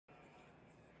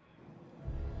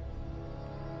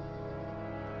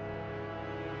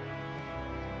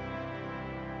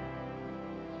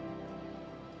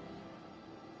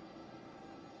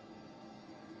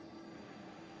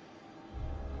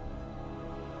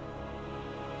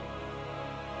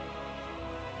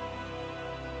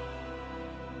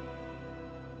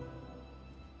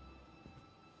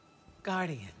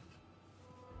Guardian,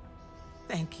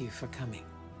 thank you for coming.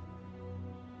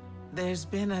 There's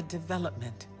been a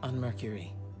development on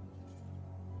Mercury.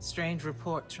 Strange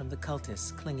reports from the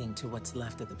cultists clinging to what's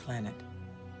left of the planet.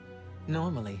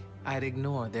 Normally, I'd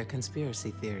ignore their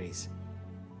conspiracy theories.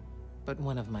 But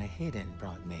one of my hidden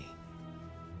brought me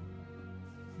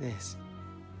this.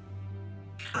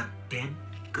 A dead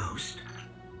ghost?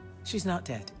 She's not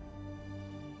dead.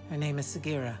 Her name is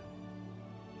Sagira.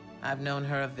 I've known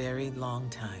her a very long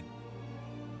time.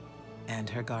 And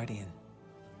her guardian,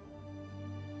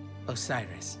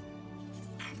 Osiris.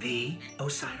 The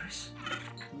Osiris?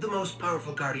 The most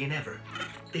powerful guardian ever.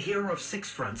 The hero of six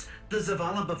fronts. The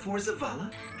Zavala before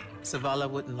Zavala? Zavala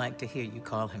wouldn't like to hear you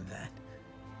call him that.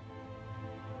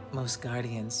 Most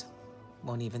guardians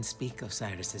won't even speak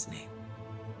Osiris's name.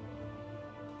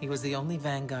 He was the only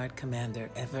Vanguard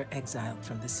commander ever exiled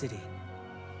from the city.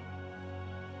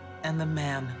 And the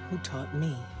man who taught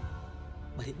me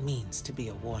what it means to be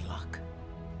a warlock.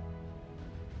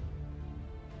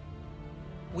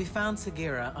 We found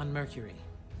Sagira on Mercury,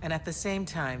 and at the same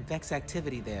time, Vex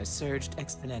activity there surged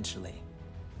exponentially.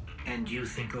 And you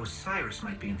think Osiris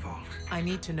might be involved? I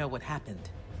need to know what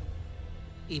happened,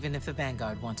 even if the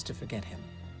Vanguard wants to forget him.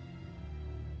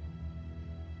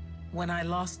 When I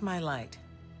lost my light,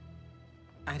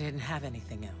 I didn't have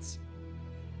anything else.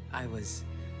 I was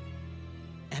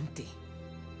empty.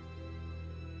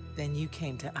 Then you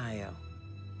came to Io,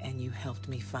 and you helped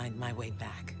me find my way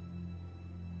back.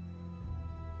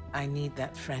 I need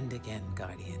that friend again,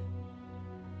 Guardian.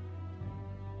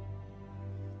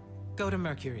 Go to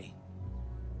Mercury.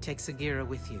 Take Sagira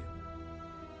with you.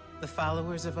 The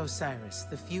followers of Osiris,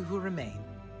 the few who remain,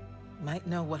 might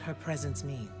know what her presence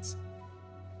means.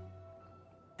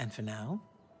 And for now,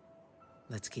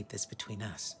 let's keep this between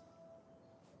us.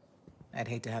 I'd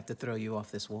hate to have to throw you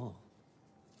off this wall.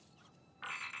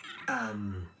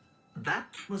 That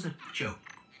was a joke,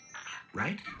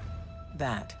 right?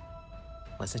 That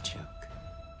was a joke.